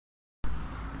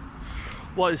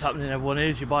What is happening, everyone? It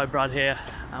is your boy Brad here,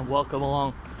 and welcome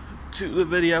along to the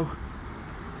video.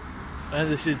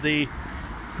 And this is the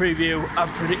preview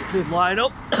and predicted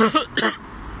lineup.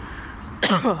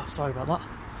 Sorry about that.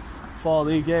 For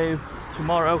the game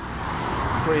tomorrow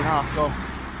between Arsenal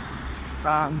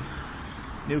and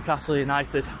Newcastle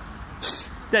United.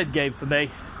 Dead game for me.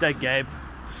 Dead game.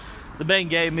 The main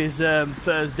game is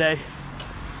Thursday,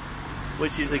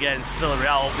 which is against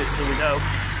Villarreal. Obviously, we know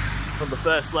from the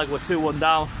first leg we're 2-1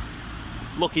 down.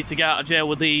 Lucky to get out of jail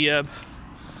with the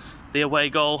away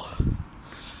goal,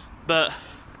 but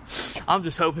I'm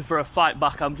just hoping for a fight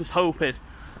back. I'm just hoping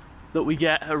that we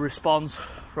get a response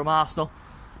from Arsenal,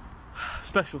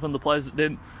 especially from the players that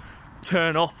didn't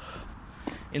turn up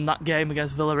in that game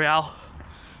against Villarreal.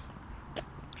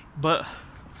 But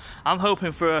I'm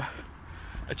hoping for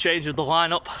a change of the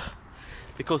lineup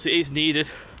because it is needed.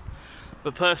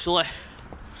 But personally,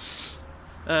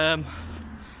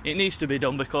 it needs to be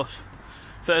done because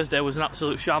Thursday was an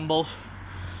absolute shambles,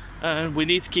 and we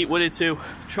need to keep winning to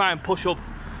try and push up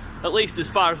at least as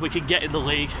far as we can get in the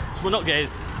league. So we're not getting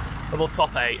above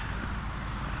top 8.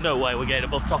 No way we're getting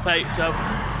above top 8. So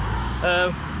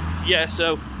yeah,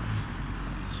 so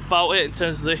it's about it in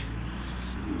terms of the,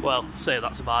 well, say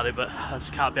that's about it, but I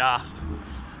just can't be arsed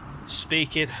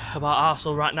speaking about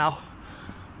Arsenal right now.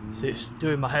 So it's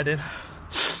doing my head in.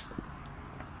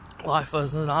 Life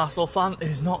as an Arsenal fan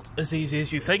is not as easy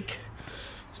as you think.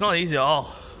 It's not easy at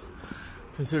all,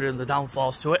 considering the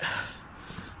downfalls to it.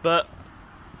 But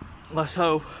let's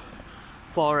hope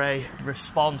for a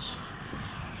response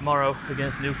tomorrow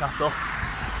against Newcastle.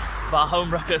 But our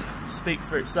home record speaks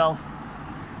for itself,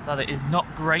 that it is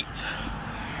not great.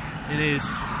 It is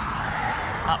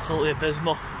absolutely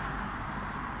abysmal.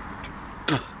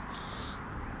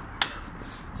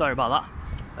 Sorry about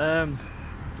that.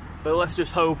 But let's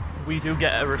just hope we do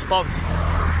get a response,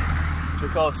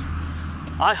 because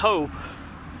I hope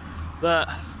that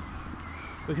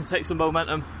we can take some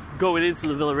momentum going into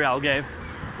the Villarreal game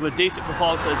with a decent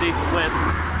performance and a decent win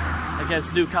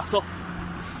against Newcastle.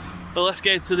 But let's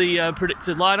get into the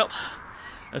predicted lineup.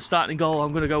 Starting goal,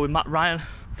 I'm going to go with Matt Ryan.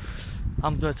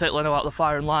 I'm going to take Leno out of the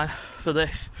firing line for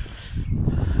this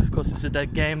because it's a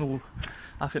dead game.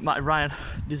 I think Matt Ryan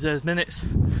deserves minutes.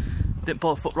 Didn't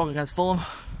put a foot wrong against Fulham,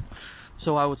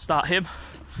 so I would start him.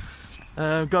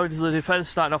 Going to the defence,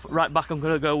 starting off at right back, I'm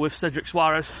going to go with Cedric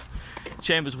Suarez.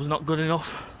 Chambers was not good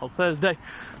enough on Thursday,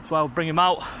 so I will bring him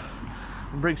out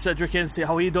and bring Cedric in, see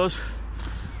how he does.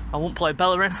 I won't play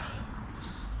Bellerin,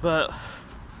 but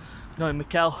knowing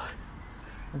Mikel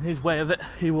and his way of it,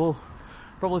 he will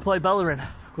probably play Bellerin,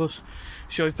 because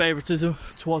showing favouritism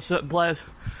towards certain players.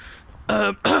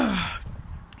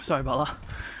 Sorry about that.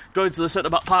 Going to the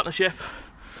centre-back partnership,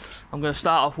 I'm going to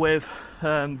start off with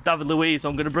David Luiz.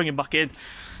 I'm going to bring him back in,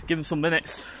 give him some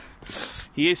minutes.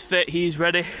 He is fit, he is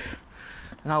ready,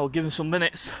 and I will give him some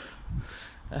minutes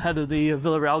ahead of the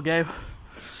Villarreal game.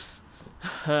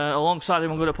 Alongside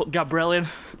him, I'm going to put Gabriel in.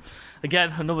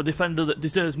 Again, another defender that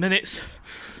deserves minutes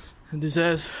and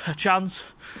deserves a chance.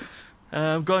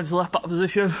 Going to the left-back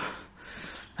position.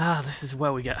 This is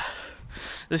where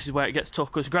it gets tough,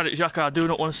 because Granit Xhaka, I do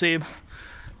not want to see him.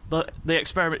 But the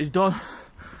experiment is done.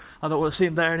 I don't want to see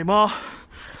him there anymore.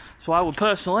 So I would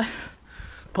personally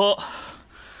put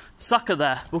Saka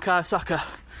there, Bukayo Saka.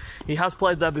 He has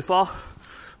played there before,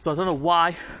 so I don't know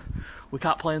why we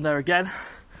can't play him there again.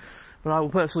 But I will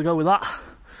personally go with that.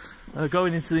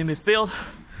 Going into the midfield,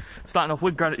 starting off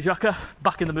with Granit Xhaka,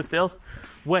 back in the midfield,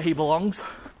 where he belongs.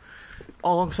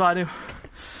 Alongside him,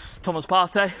 Thomas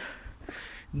Partey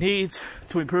needs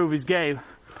to improve his game,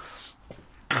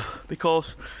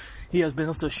 because he has been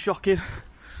utter shocking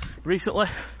recently.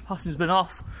 Passing's been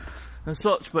off and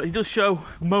such, but he does show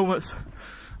moments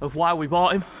of why we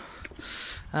bought him,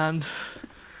 and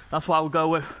that's why we'll go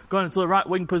with. Going into the right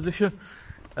wing position,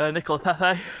 Nicola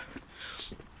Pepe.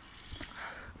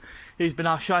 He's been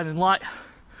our shining light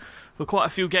for quite a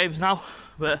few games now,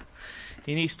 but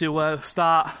he needs to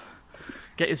start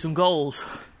getting some goals.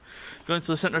 Going to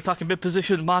the centre attacking mid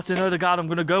position, Martin Odegaard I'm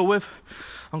going to go with.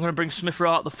 I'm going to bring Smith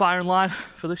Rowe out the firing line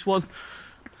for this one,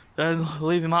 and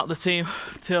leave him out of the team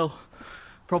till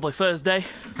probably Thursday.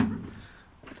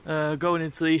 Going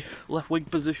into the left wing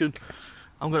position,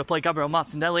 I'm going to play Gabriel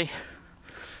Martinelli.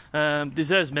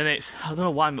 Deserves minutes. I don't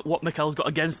know what Mikel's got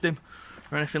against him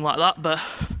or anything like that, but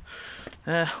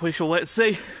we shall wait and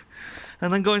see.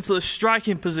 And then going to the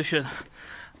striking position,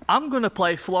 I'm going to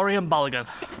play Florian Balogun.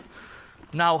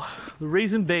 Now, the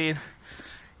reason being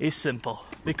is simple,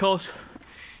 because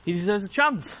he deserves a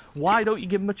chance. Why don't you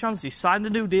give him a chance? He signed a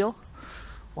new deal.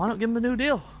 Why not give him a new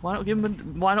deal? Why not give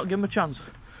him a chance?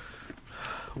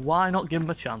 why not give him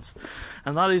a chance?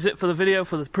 And that is it for the video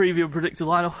for the preview and predicted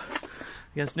lineup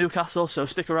against Newcastle. So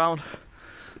stick around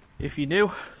if you're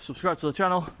new, subscribe to the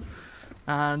channel,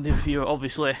 and if you're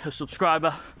obviously a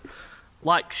subscriber,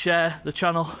 like, share the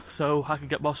channel so I can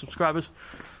get more subscribers.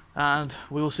 And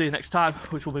we will see you next time,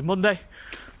 which will be Monday,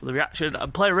 for the reaction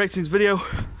and player ratings video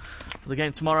for the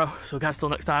game tomorrow. So guys, till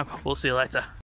next time, we'll see you later.